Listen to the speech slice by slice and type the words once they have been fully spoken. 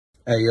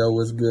Hey yo,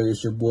 what's good?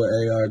 It's your boy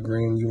AR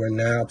Green. You are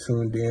now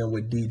tuned in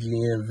with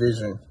DGN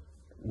Vision.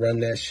 Run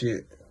that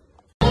shit.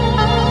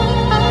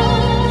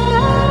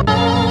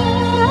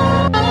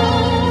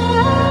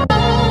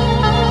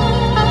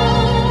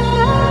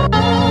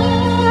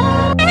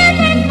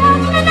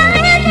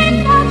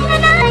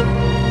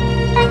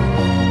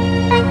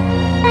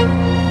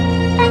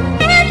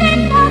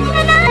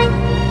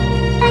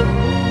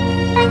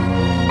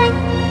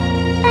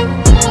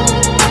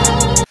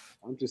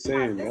 I'm just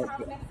saying, this house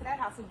next to that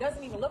house, it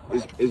doesn't even look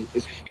it's,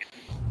 right.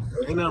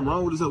 ain't nothing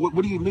wrong with this house. What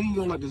do you mean you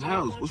don't like this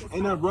house?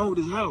 Ain't nothing wrong with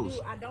this house.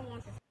 I don't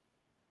want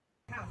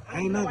this house. I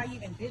Ain't don't know nothing. why you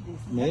even did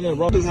this. Man, ain't nothing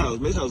wrong with this house.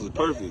 This house is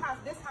perfect.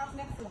 This house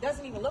next to it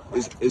doesn't even look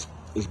right.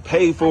 It's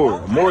paid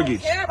for,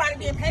 mortgage. Everybody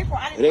being paid for.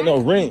 It ain't no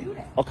rent.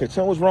 Okay,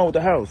 tell me what's wrong with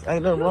the house.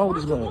 Ain't nothing wrong with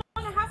this man.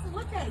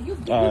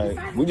 All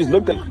right, we just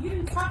looked at it. You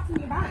didn't talk to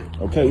me about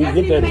it. Okay, we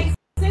looked at it.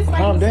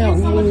 Calm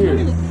down, we in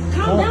here.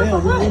 Calm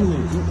down, we in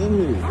here. We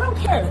in here. I don't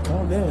care.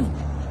 Calm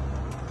down.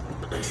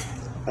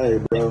 Hey,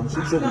 bro, she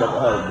tripping about the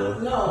house, bro.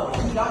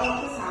 No, you don't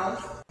want this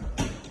house.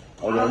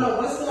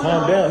 Okay.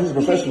 Calm down. He's a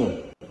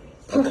professional.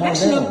 Calm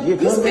down. Yeah,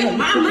 calm down.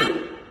 My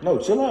money. No,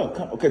 chill out.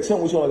 Okay, tell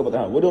me what you like about the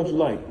house. What don't you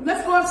like?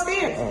 Let's go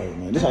upstairs. All right,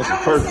 man. This house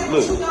is perfect.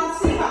 Look.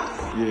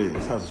 Yeah,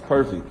 this house is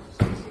perfect.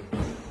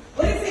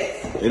 What is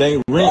this? It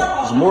ain't rent.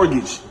 It's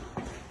mortgage.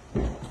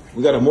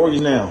 We got a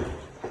mortgage now.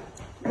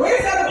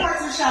 Where's the other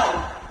part of the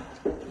shower?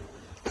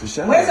 The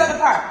shower. Where's the other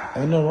part?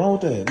 Ain't nothing wrong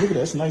with that. Look at that.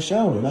 That's a nice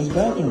shower. Nice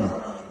bathroom.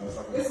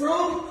 This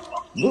room?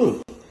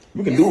 Look.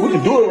 We can do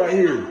it right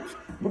here.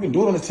 We can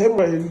do it on the table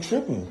right here. You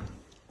tripping.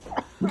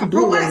 We can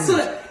do it right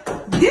here.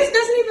 This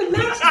doesn't even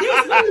match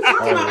this. What are you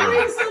talking about? I don't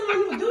even see why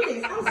you would do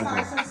this. I'm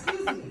sorry, sir.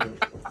 Excuse me.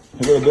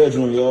 Here go the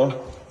bedroom,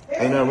 y'all.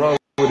 Ain't nothing wrong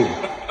with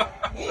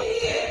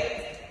it.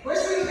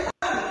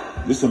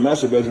 This is a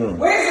master bedroom.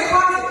 Where's the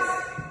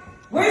closet?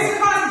 Where's the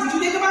closet? Did you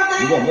think about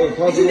that? You got another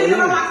closet Did you think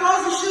right about here? my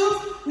clothes and shoes?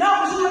 No,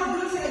 but you have to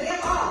do it to the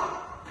damn hall.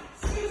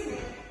 Excuse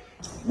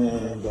me.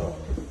 Man, dog.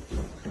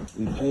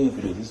 We paying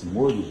for this. This is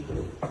mortgage,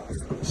 bro.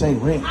 This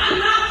ain't rent. I'm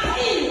not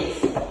paying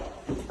this.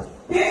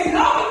 There's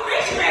no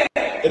refrigerator.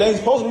 It ain't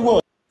supposed to be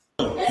one.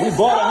 We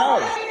bought a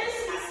house.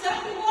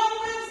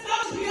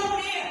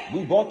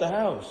 We bought the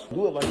house.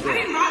 Do it like I that.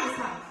 didn't buy this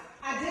house.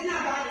 I did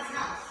not buy this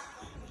house.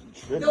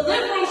 Tripping. The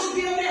living room should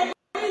be over there.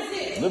 What is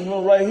this? Living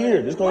room right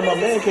here. This going to my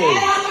man cave.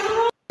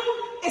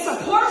 It's a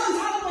porch on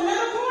top of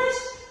another porch?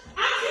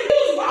 I'm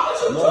confused. Why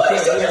would you No, do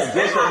this? You yeah, just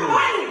spent my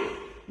money.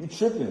 You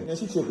tripping. Yeah,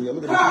 she tripping. Yeah,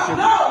 look at Girl, that. She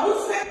tripping. no, you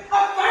spent a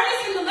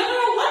furnace in the living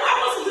room. What am I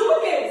supposed to do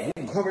with this? You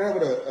can cover that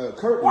with a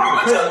curtain. Why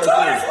would you do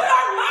this with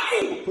our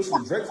money? Put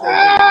some drinks We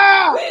there.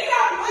 got money.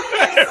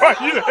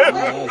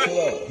 Nah,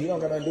 chill out. He don't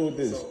got nothing to do with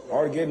this.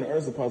 Already getting the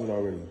earnest deposit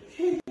already.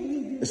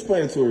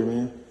 Explain it to her,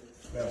 man.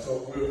 Yeah,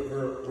 so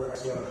we're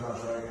actually on a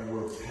contract and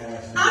we're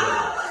passing. I'm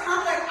not on a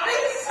contract. I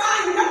didn't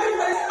sign nothing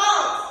for this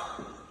house.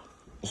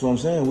 That's what I'm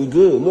saying. We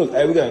good. Look,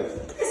 hey, we got.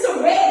 It's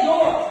a red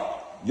door.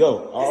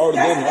 Yo, I already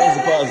gave him the earnest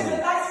deposit.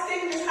 Nice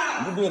thing in this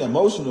house. You being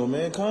emotional,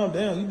 man. Calm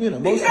down. You being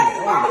emotional.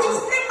 Because why would you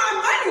spend my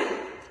money?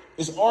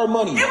 It's our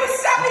money. It was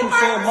You keep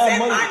saying 75% my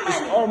money. my It's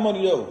money. our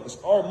money, though. It's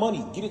our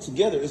money. Get it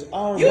together. It's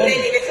our You money.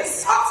 didn't even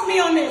consult me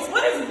on this.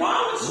 What is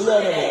wrong with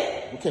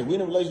you? Okay, we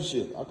in a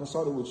relationship. I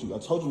consulted with you. I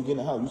told you to get in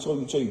the house. You told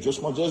me you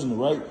trust my judgment,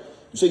 right?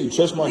 You say you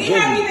trust my We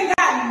judgment. haven't even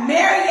gotten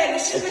married yet.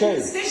 It should be Okay. a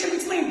decision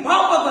between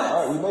both of us.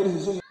 All right, we made a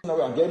decision.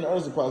 I gave him the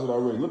earnest deposit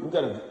already. Look, we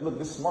got a look.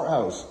 This is smart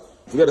house.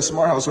 We got a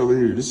smart house over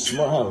here. This is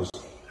smart house.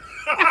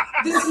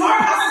 The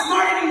smart house is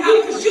smarter than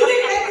you because you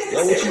didn't make this That's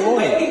what decision you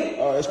with wanted. me.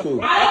 All right, that's cool.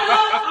 I don't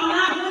know. I'm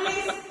not doing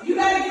this. You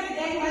gotta get the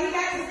dang money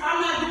back because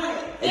I'm not doing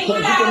it. I Figure can't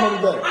it get the out. money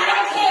back. I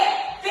don't care.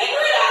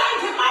 Figure it out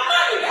and get my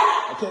money back.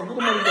 I can't get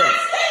the money I'm back.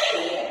 not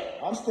staying here.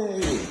 I'm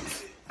staying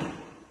here.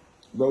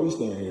 Bro, we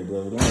staying here, bro.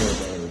 Don't worry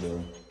about it,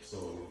 bro. So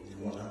you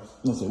want a house?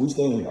 No, so we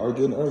staying here. Already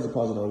getting the earnest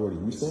deposit already.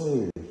 We staying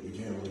here. You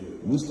can't leave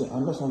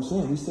it. That's what I'm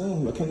saying. We staying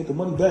here. I can't get the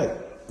money back.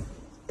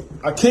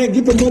 I can't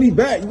get the money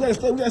back. You gotta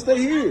stay. We gotta stay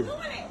here. Doing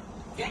it.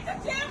 Get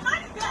the damn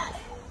money back.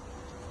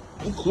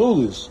 You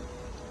clueless.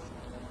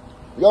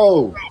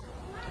 Yo,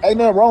 ain't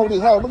nothing wrong with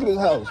this house. Look at this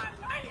house.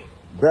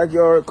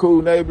 Backyard,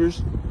 cool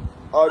neighbors,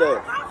 all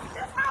that.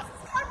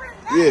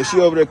 Yeah, she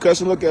over there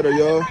cussing. Look at her,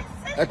 y'all.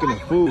 Acting a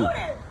fool.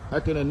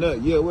 Acting a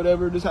nut. Yeah,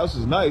 whatever. This house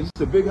is nice.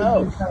 It's a big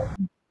house.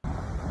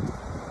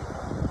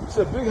 It's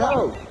a big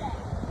house.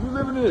 You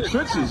living in the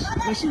trenches.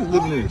 Man, she was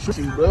living in the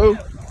trenches, bro.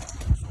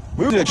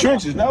 We was in the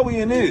trenches. Now we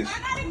in this. I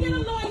gotta get a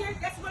lawyer.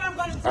 That's what I'm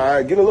gonna do. All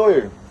right, get a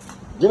lawyer.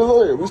 Get a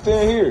lawyer. We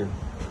staying here.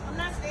 I'm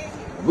not staying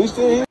here. We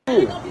staying I'm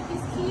here. gonna get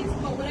these keys,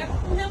 but whatever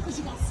you know, because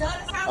you're gonna sell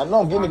this house. I know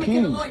I'm getting the or keys.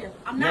 get a lawyer.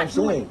 I'm You know not what I'm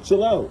doing saying? it.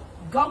 Chill out.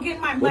 Go get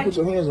my Don't money. put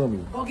your hands on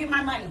me. Go get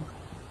my money.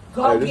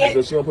 Go Hey, this get.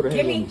 is she don't put her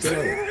give hands on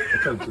me. me.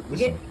 Chill out. Okay,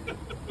 listen.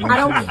 I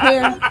don't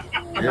care.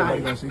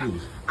 Everybody gonna see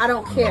this. I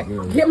don't care.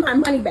 Get my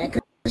money back.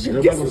 'Cause you're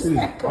Everybody gonna see this.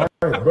 disrespectful.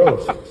 All right,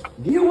 bro.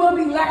 You will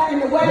be left in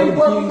the wedding Have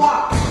the room keys.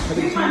 box. Have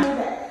the Get my keys. money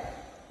back.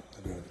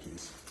 I do have the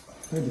keys.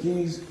 Have the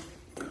keys.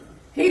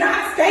 He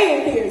not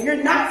staying here.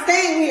 You're not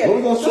staying here. What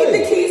we gonna Keep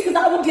say? the keys because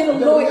I will get a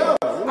lawyer.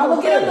 I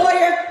will get a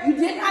lawyer. You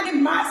did not get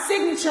my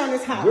signature on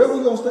this house. Where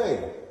we gonna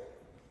stay?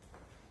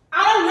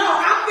 I don't know.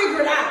 I'll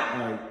figure it out.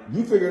 All right,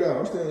 you figure it out.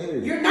 I'm staying here.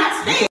 You're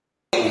not staying.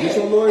 Get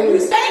your lawyer.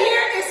 If you stay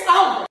here, it's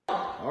over.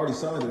 I already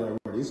signed it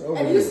already. It's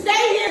over. If you stay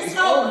here, it's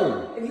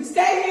over. If you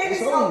stay here,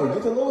 it's over.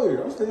 Get the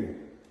lawyer. I'm staying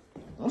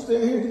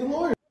here. Get the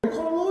lawyer.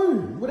 Call a lawyer.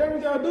 Whatever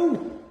you gotta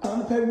do. Sign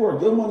the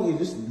paperwork. Your money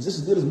is just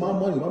as good as my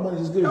money. My money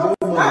is as good as your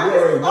money. You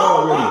already know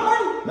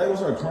already. Now you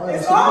start crying.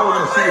 It's all my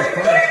money. You ain't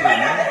put nothing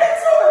into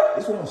it.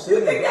 That's what I'm saying.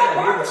 You think that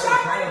barbershop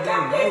money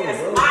got in?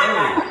 It's my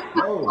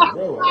money.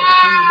 Bro,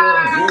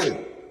 I'm good.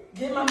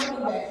 Get my money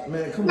back.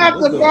 Man, come Not on.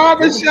 the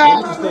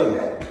barbershop.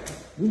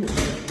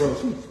 Bro,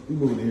 we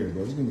moving in here,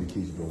 bro. Just give me the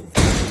keys, bro.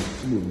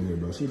 She moving in here,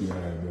 bro. She be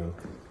alright, bro.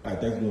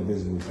 Alright, thanks for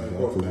visiting with you,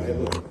 bro.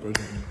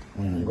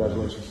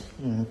 Congratulations.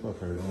 Fuck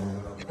her,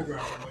 man.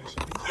 Congratulations.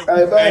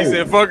 Hey, baby. Hey,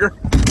 said fuck her.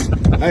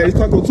 Hey, it's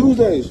Taco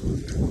Tuesdays.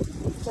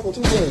 Taco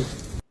Tuesdays.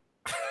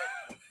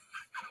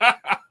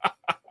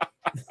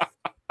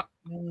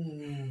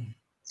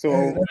 So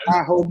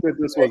I hope that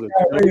this was a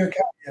joke.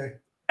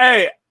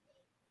 Hey,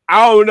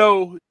 I don't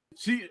know.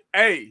 She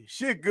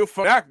a good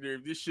fucking actor.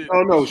 If this shit.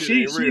 Oh no, this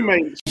she shit ain't real.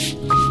 made.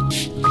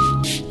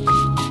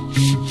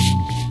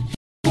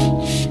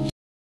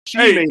 She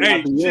may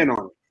not be in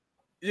on it.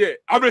 Yeah,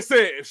 I'm just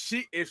saying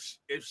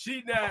if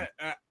she not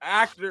an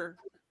actor,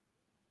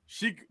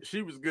 she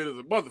was good as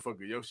a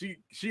motherfucker, yo. She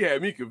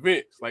had me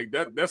convinced. Like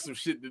that's some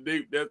shit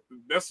that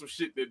that's some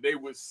shit that they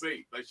would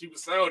say. Like she would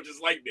sound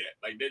just like that.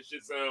 Like that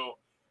shit sound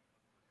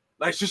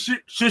like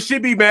should she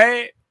be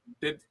mad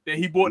that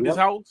he bought this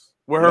house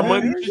with her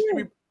money?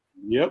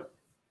 Yep.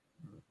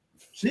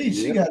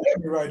 She got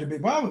every right to be.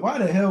 Why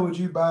the hell would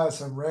you buy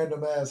some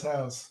random ass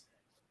house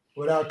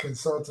without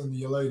consulting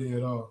your lady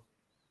at all?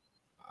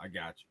 I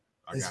got you.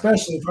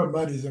 Especially if her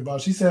money's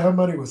involved. She said her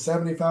money was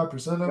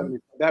 75% of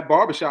it. That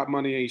barbershop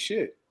money ain't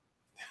shit.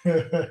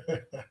 Wait a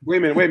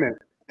minute. Wait a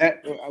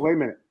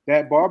minute.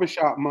 That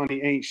barbershop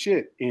money ain't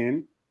shit.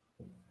 And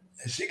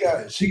she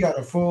got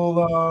a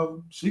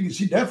full.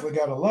 She definitely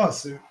got a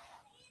lawsuit.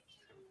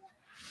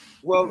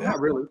 Well, not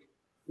really.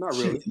 Not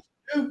really.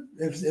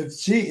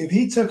 If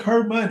he took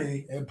her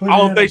money and put, I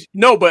don't think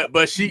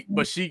but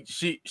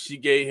she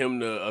gave him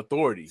the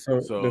authority. So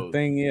the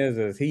thing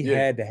is he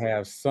had to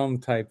have some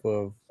type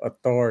of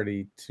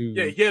authority to.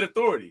 Yeah, he had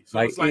authority. So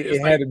like it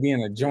had to be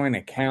in a joint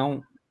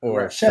account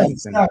or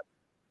something.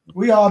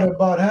 We all done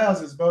bought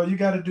houses, bro. You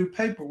got to do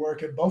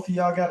paperwork, and both of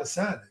y'all got to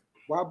sign it.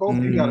 Why both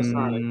of you got to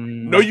sign it?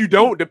 No, you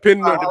don't.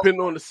 Depending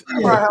on the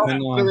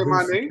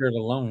secured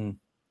loan.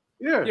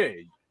 Yeah,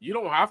 you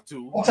don't have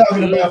to. I'm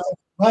talking about from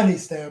a money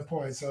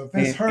standpoint. So if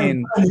it's her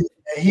money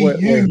that he used,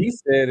 what he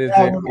said is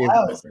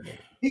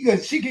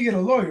that she could get a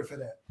lawyer for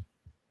that.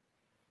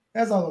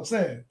 That's all I'm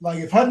saying. Like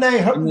if her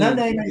name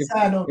ain't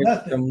signed on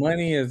nothing. The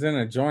money is in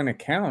a joint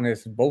account.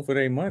 It's both of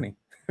their money.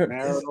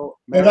 Marital.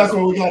 That's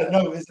what we got to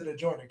know. Is it a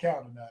joint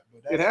account or not?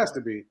 But it has to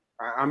be.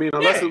 I mean,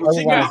 unless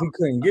otherwise he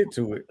couldn't get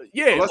to it.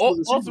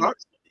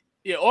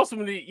 Yeah,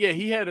 ultimately,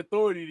 he had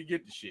authority to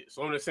get the shit.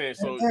 So I'm just saying.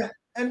 So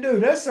and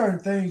dude, there's certain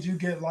things you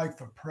get like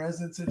for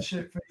presents and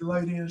shit for your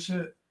lady and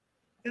shit.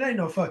 It ain't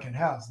no fucking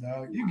house,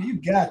 dog. You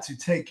got to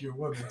take your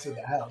woman to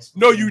the house.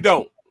 No, you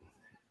don't.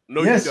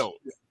 No, yes, you don't.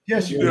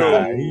 Yes, you do.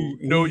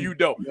 No, you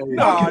don't.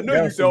 No,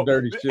 you don't.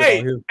 Dirty shit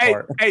on his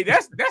part. Hey,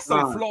 that's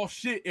some flaw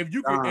shit. If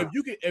you can,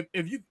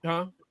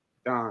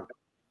 Don.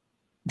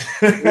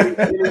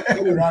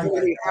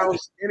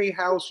 Any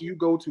house you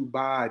go to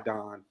buy,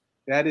 Don,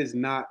 that is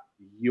not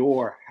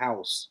your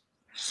house.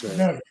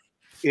 So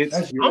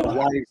it's your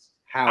wife's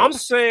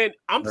house.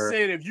 I'm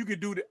saying if you could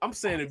do that,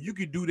 if you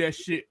could do that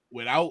shit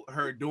without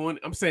her doing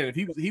it, I'm saying if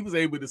he was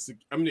able to,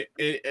 I mean,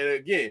 and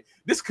again,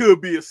 this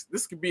could be a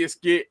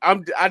skit.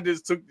 I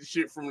just took the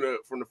shit from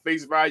the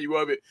face value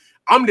of it.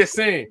 I'm just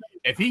saying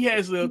if he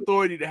has the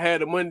authority to have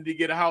the money to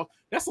get a house,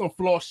 that's some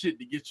flaw shit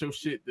to get your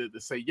shit to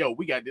say, yo,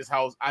 we got this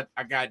house. I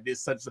got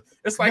this such.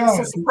 It's like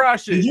some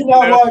surprise shit. Did you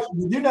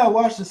not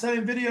watch the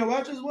same video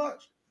I just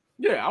watched?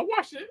 Yeah, I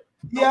watched it.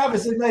 He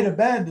obviously made a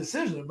bad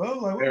decision, bro.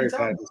 Like what are you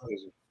talking about?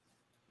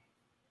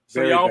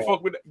 So y'all don't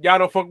fuck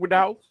with the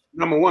house?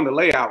 Number one, the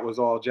layout was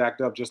all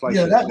jacked up, just like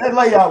that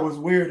layout was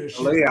weird as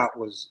shit. The layout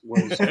was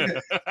what was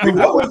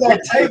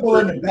that table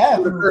in the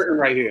bathroom? Put a curtain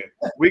right here.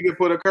 We can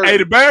put a curtain. Hey,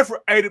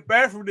 the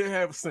bathroom didn't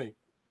have a sink.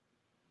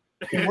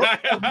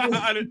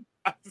 I didn't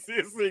see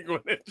a sink on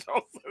that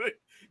joint.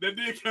 That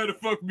did kind of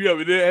fuck me up.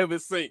 It didn't have a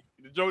sink.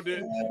 The joint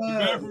did.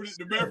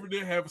 The bathroom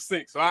didn't have a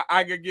sink, so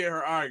I could get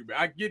her argument.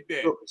 I get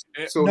that.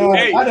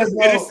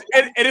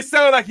 And it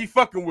sounded like he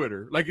fucking with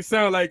her. Like it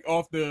sounded like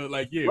off the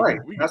Right.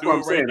 That's what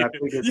I'm saying.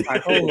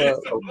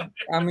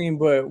 I mean,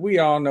 but we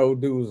all know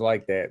dudes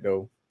like that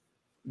though.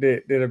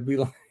 That'll be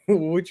like,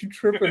 what you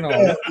tripping on?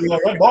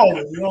 I'm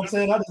balling. You know what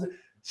I'm saying?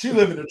 She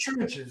live in the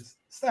trenches.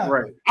 Stop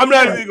right. It. I'm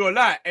not even gonna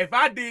lie. If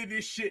I did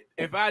this shit,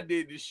 I'd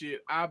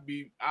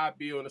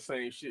be on the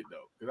same shit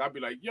though. Cause I'd be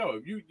like, yo,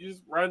 if you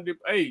just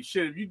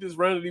if you just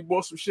randomly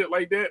bought some shit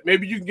like that,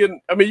 maybe you can get.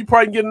 I mean, you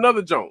probably can get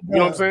another joint. You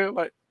know what I'm saying?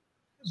 Like,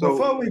 So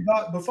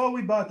before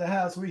we bought the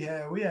house we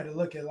had to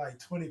look at like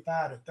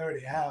 25 to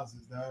 30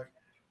 houses, dog.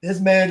 This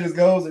man just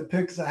goes and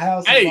picks a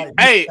house.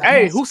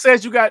 Hey, who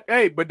says you got?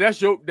 Hey, but that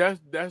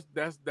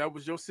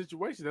was your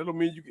situation. That don't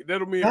mean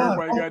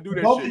everybody gotta do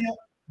that shit.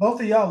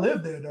 Both of y'all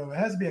live there though. It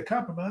has to be a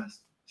compromise.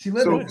 She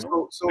lived there.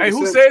 Hey,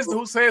 who says who?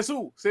 Who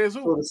says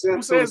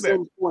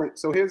that? Point.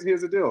 So here's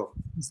the deal.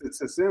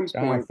 It's a Sims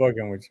point. I'm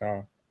fucking with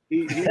y'all.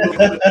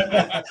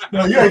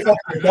 No, you ain't fucking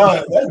with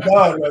Don. That's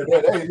Don right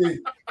there. That ain't me.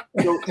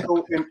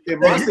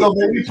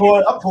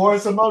 I'm pouring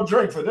some more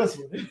drink for this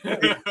one.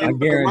 I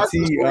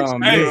guarantee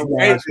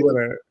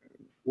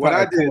what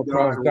I did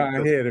across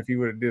Don's head if he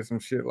would have did some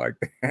shit like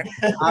that.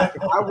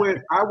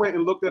 I went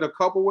and looked at a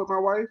couple with my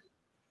wife,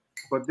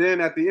 but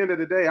then at the end of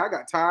the day, I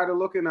got tired of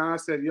looking and I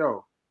said,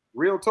 yo,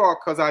 real talk,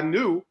 because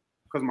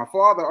my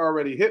father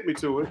already hit me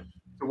to it.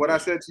 So what I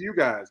said to you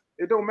guys,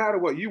 it don't matter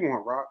what you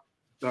want, Rock.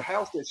 The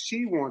house that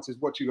she wants is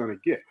what you're gonna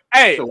get.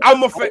 Hey, so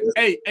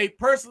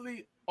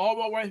personally, all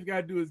my wife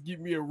gotta do is give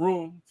me a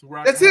room to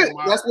where that's it.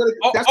 All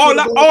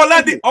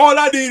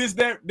I need is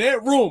that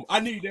room. I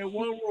need that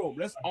one room.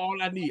 That's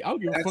all I need. I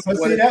don't give a fuck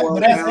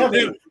about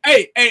that.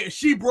 Hey,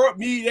 she brought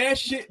me that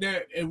shit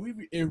that, and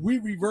we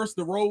reversed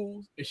the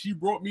roles, and she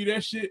brought me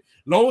that shit.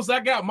 Long as I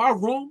got my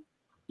room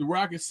where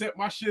I can set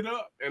my shit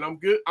up, and I'm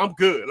good. I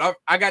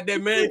got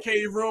that man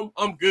cave room.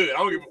 I'm good. I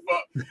don't give a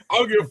fuck. I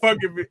don't give a fuck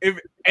if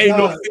ain't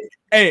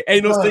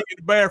no stink in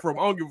the bathroom.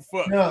 I don't give a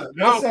fuck. No,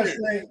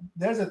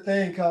 there's a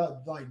thing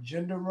called like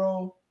gender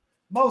role.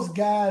 Most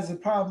guys are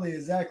probably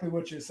exactly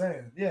what you're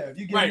saying. Yeah, if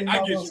you get right, I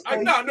get you.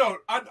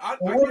 The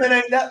woman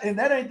ain't that, and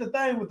that ain't the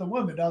thing with the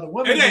women. Though the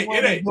women, it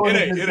ain't.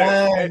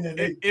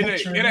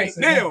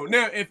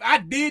 Now, if I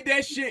did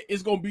that shit,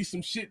 it's gonna be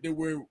some shit that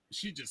where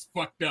she just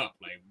fucked up.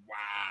 Like, wow.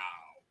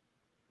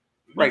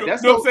 Right,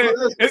 that's what I'm saying.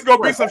 It's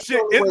gonna be some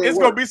shit. It's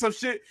gonna be some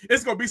shit.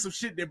 It's gonna be some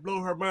shit that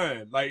blow her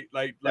mind. Like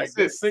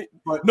sink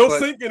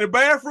in the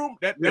bathroom.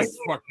 That's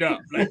fucked up.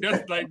 Like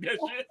that's like that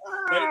shit.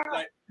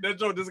 Like that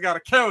joke just got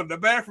a counter. The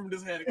bathroom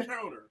just had a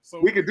counter.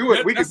 So we could do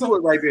it. We could do it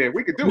right there.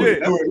 We could do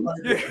it.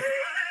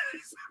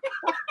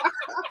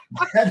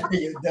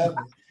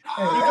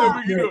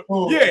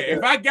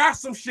 If I got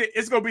some shit,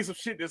 it's gonna be some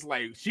shit that's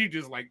like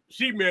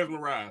she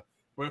mesmerized.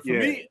 But for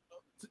me,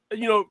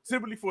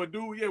 typically for a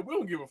dude, we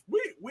don't give a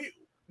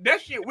that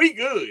shit. We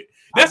good.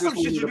 That's some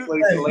shit you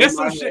do. That's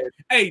some shit.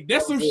 Hey,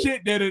 that's some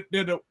shit that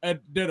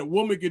a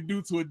woman could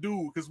do to a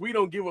dude because we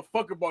don't give a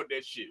fuck about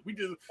that shit. We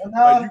just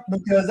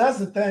because that's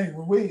the thing.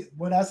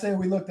 When I say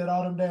we looked at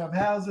all them damn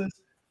houses,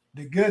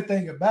 the good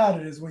thing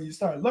about it is when you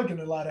start looking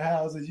at a lot of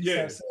houses, you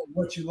start saying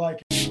what you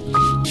like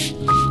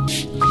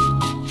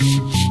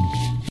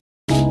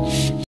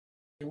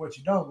and what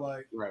you don't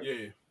like. Right.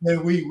 Yeah.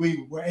 Then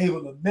we were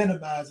able to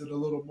minimize it a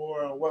little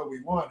more on what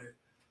we wanted.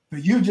 For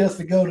you just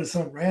to go to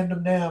some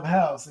random damn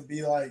house and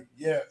be like,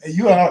 and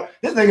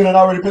this nigga had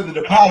already put the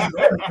deposit and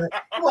everything.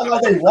 It's not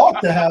like they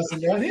walked the house in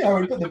there. He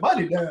already put the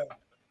money down.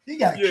 He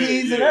got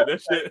keys and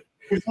everything.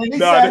 And he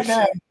sat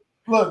down.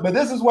 Look, but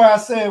this is where I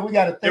said we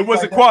got to think. It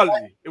was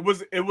equality. It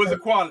was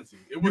equality.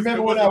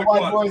 Remember when that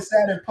white boy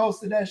sat and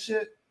posted that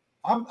shit?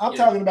 I'm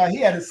talking about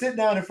he had to sit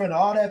down in front of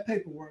all that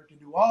paperwork and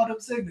do all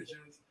them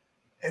signatures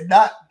and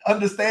not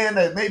understand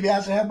that maybe I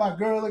should have my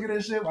girl look at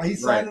this shit while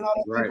he's signing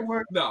all that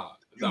paperwork.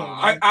 She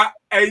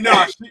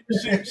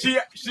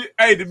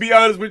to be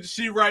honest with you,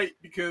 she right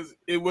because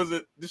it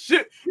wasn't the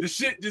shit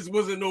just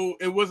wasn't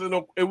it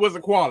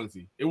wasn't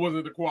quality. It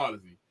wasn't the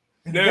quality.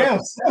 Now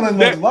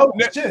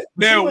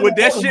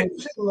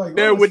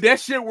would that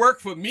shit work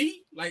for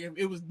me? Like if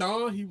it was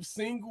Don, he was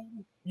single,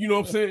 you know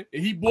what I'm saying?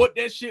 And he bought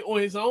that shit on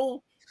his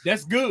own,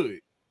 that's good.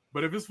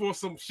 But if it's for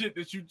some shit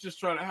that you just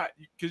trying to hide,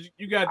 because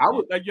you got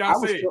like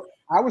y'all said,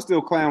 I would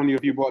still clown you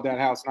if you bought that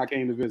house and I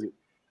came to visit.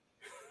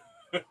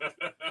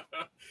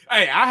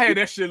 Hey, I had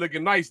that shit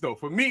looking nice though.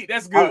 For me,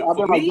 that's good. I've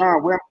been like,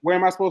 Don, where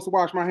am I supposed to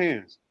wash my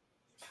hands?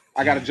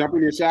 I got to jump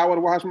in the shower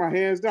to wash my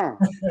hands, Don.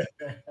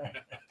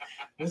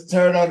 Let's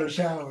turn on the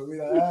shower. Be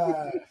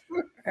like,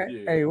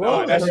 Hey,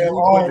 what was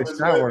up with the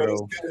shower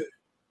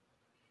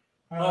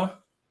though?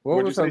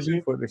 What was up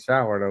with the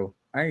shower though?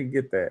 I didn't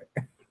get that.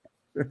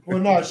 Well,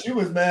 no, she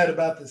was mad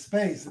about the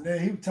space, and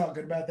then he was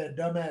talking about that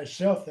dumbass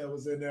shelf that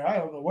was in there. I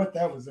don't know what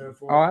that was there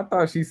for. Oh, I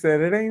thought she said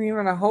it ain't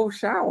even a whole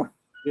shower.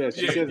 Yeah,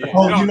 she said that.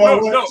 Oh, you know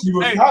what? She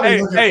was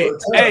probably looking for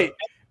a tub.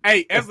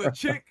 Hey, as a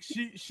chick,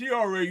 she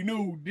already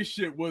knew this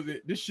shit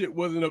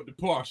wasn't up to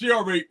par. She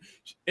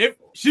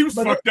was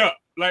fucked up.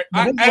 Like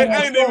I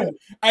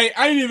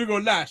ain't even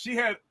gonna lie. She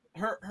had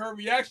her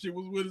reaction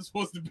was what it's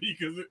supposed to be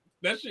because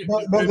that shit.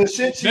 But the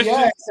shit she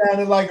asked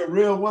sounded like a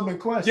real woman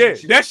question. Yeah,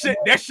 that shit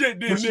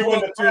didn't live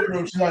up to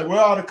it. She's like,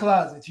 "Where are the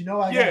closets?" You know,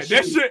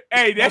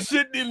 that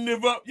shit didn't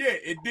live up. Yeah,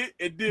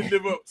 it did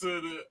live up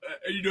to the.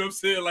 You know what I'm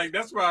saying? Like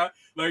that's why.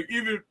 Like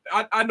even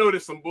I know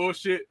there's some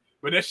bullshit.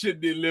 But that shit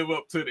didn't live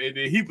up to it. And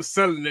then he was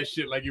selling that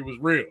shit like it was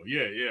real. We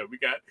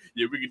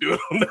can do it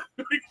on that.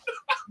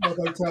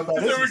 Like talking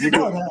about this is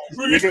smart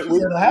house.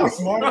 The house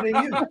smarter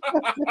than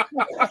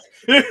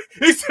you.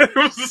 He said it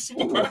was a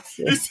smart.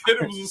 He said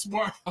it was a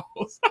smart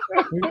house.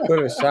 We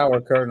put a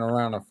shower curtain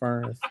around the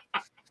furnace.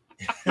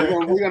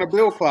 We're gonna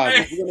build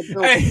closet. We're gonna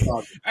build Hey,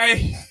 closet.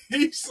 hey,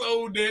 he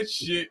sold that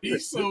shit. He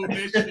sold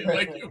that shit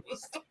like it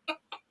was.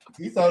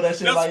 He sold that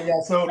shit That's- like he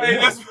got sold.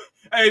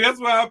 Hey, that's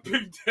why I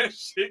picked that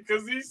shit,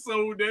 because he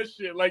sold that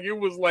shit like it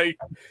was like,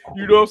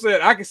 you know what I'm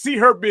saying? I can see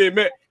her being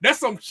mad. That's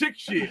some chick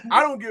shit.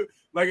 I don't give,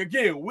 like,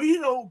 again, we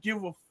don't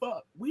give a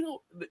fuck. We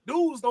don't, the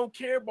dudes don't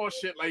care about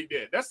shit like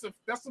that. That's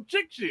some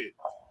chick shit.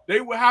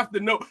 They would have to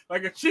know,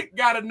 like, a chick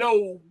gotta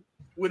know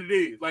what it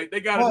is. Like,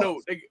 they gotta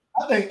know.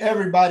 I think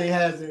everybody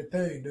has their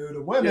thing, dude.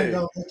 The women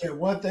gonna look at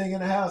one thing in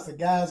the house, the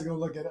guys are gonna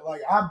look at it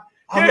like I'm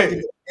looking at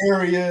the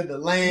area, the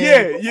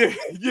land. Yeah.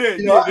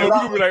 You know, We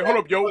gonna be like, hold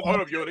up,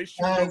 yo, they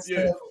shoot up,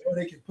 yeah. Where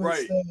they can put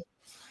Right. stuff.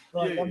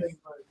 Right. Yeah. I mean,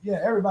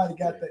 everybody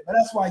got that. But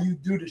that's why you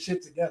do the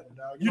shit together,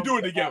 dog. You do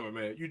it together,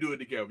 man. You do it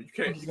together.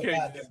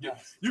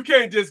 You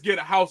can't just get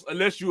a house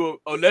unless you're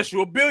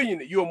a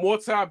billionaire. You're a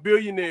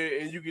multi-billionaire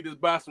and you can just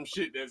buy some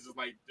shit that's just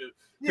like the,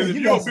 Yeah, if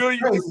you you're a got some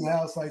billionaire, crazy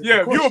house like yeah,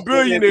 that. if you're a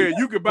billionaire,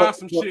 you could buy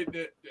some But- shit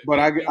that. But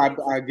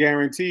I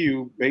guarantee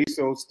you,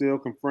 Bezos still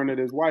confronted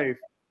his wife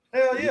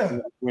Hell yeah.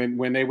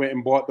 when they went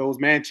and bought those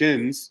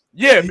mansions.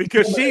 Yeah,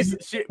 because she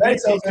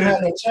Bezos didn't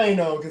have no chain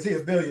on because he's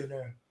a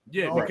billionaire.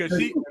 yeah, Right.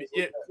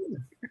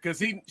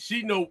 because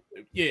she know,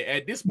 yeah,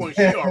 at this point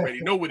she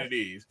already know what it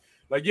is.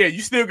 Like, yeah,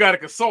 you still got to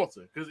consult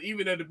her, because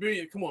even at the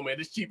billion, come on, man,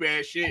 this cheap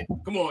ass shit.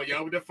 Come on,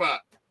 y'all, with the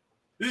fuck.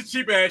 This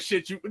cheap ass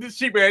shit you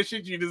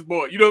just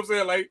bought. You know what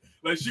I'm saying?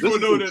 Like she gonna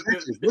know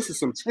that. This is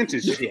some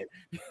tinted shit.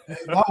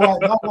 My wife,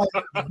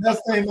 the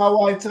best thing my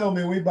wife told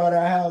me when we bought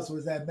our house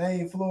was that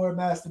main floor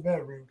master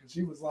bedroom, because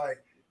she was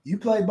like, "You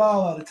play ball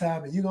all the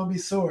time and you're gonna be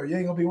sore. You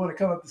ain't gonna be want to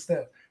come up the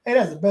steps." Hey,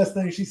 that's the best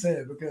thing she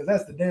said, because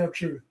that's the damn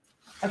truth.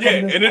 Yeah,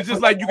 and it's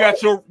just like you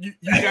got your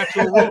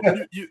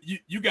room.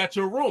 You got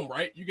your room,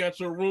 right? You got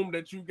your room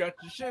that you got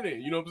your shit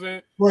in. You know what I'm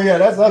saying? Well, yeah,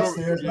 that's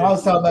upstairs. But I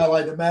was talking about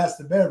like the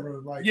master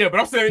bedroom, like Yeah, but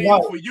I'm saying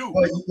even for you.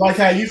 like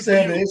how you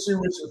said the issue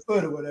with your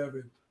foot or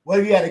whatever.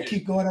 Well, you got to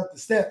keep going up the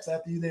steps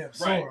after you damn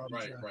sore.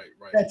 Right.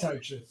 That type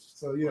of shit.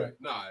 So yeah, Right.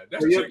 Nah,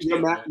 that's So chick your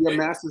shit, man.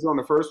 master's on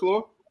the first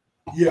floor.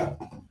 yeah.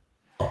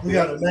 We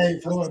got a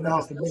main floor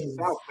master That's a bedroom.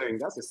 South thing.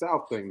 That's a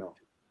South thing, though.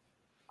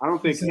 I don't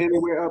think You said-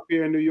 anywhere up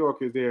here in New York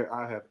is there.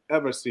 I have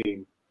ever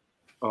seen.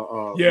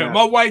 Yeah,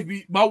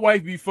 master. my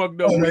wife be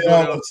fucked up. Oh, when we they go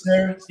all down-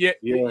 upstairs.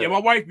 Yeah. My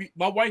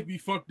wife be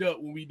fucked up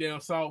when we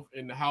down south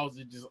and the house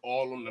is just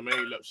all on the main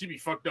level. She be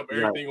fucked up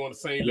everything on the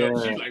same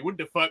level. Yeah. She's like, what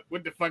the fuck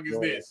is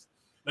this?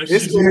 Like, It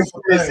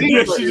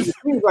she's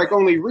seems like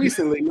only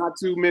recently, not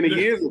too many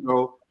years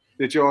ago,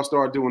 that y'all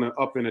start doing an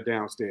up and a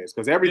downstairs,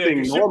 because everything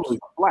Yeah, 'cause normally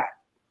flat.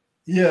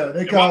 Yeah,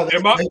 they call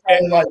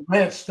it like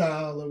ranch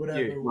style or whatever.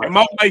 Yeah, and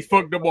my wife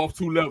fucked up off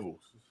 2 levels.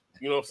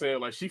 You know what I'm saying?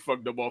 Like, she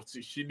fucked up off.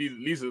 She needed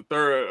at least a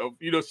third of.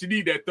 You know, she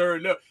need that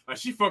third level. Like,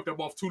 she fucked up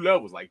off 2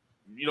 levels. Like,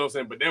 you know what I'm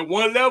saying? But that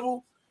 1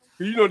 level,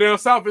 you know, down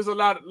south is a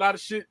lot of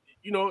shit.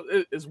 You know,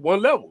 it's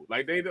 1 level.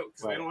 Like, they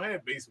don't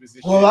have basements.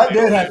 And Well, shit.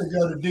 I did have to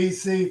go to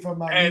DC for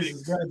my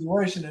niece's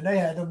graduation, and they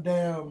had them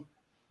damn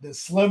the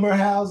slimmer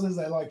houses.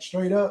 They like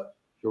straight up.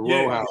 The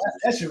row house.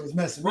 That shit was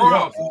messing me Row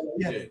up. houses.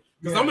 Yeah.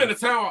 Because I'm in the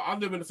town. I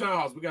live in the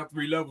townhouse. We got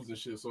 3 levels and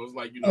shit. So it's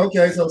like, you know.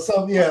 Okay, so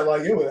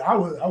like it was.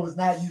 I was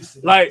not used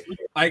to that.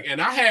 Like, and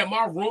I had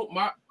my room,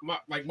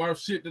 my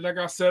shit that I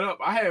got set up.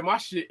 I had my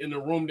shit in the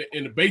room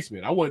in the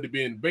basement. I wanted to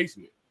be in the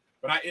basement,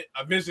 but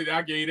eventually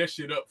I gave that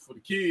shit up for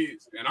the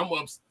kids. And I'm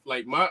up,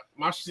 like my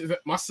shit,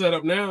 my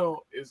setup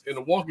now is in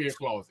the walk-in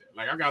closet.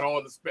 Like, I got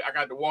I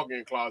got the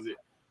walk-in closet.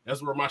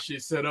 That's where my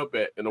shit set up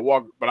at in the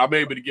walk. But I'm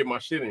able to get my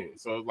shit in.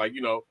 So it's like, you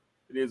know,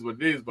 it is what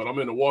it is. But I'm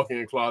in the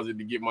walk-in closet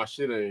to get my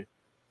shit in.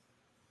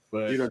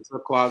 But You done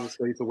took closet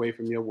space away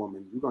from your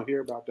woman. You're gonna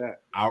hear about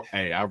that.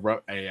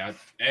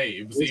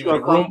 it was It's either a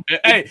gonna room.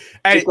 It's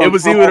It gonna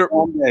was come either up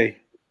one day.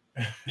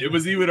 it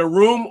was either the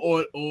room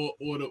or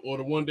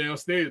the one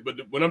downstairs. But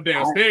when I'm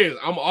downstairs,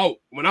 I'm out.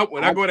 When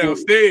I go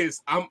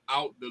downstairs, I'm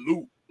out the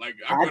loop. Like,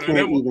 I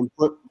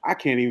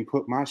can't even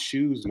put my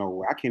shoes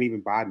nowhere. I can't even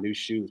buy new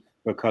shoes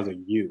because of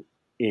you.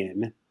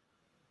 in.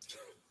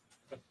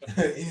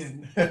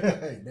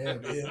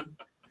 Damn, in.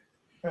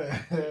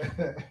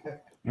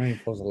 I ain't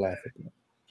supposed to laugh at that.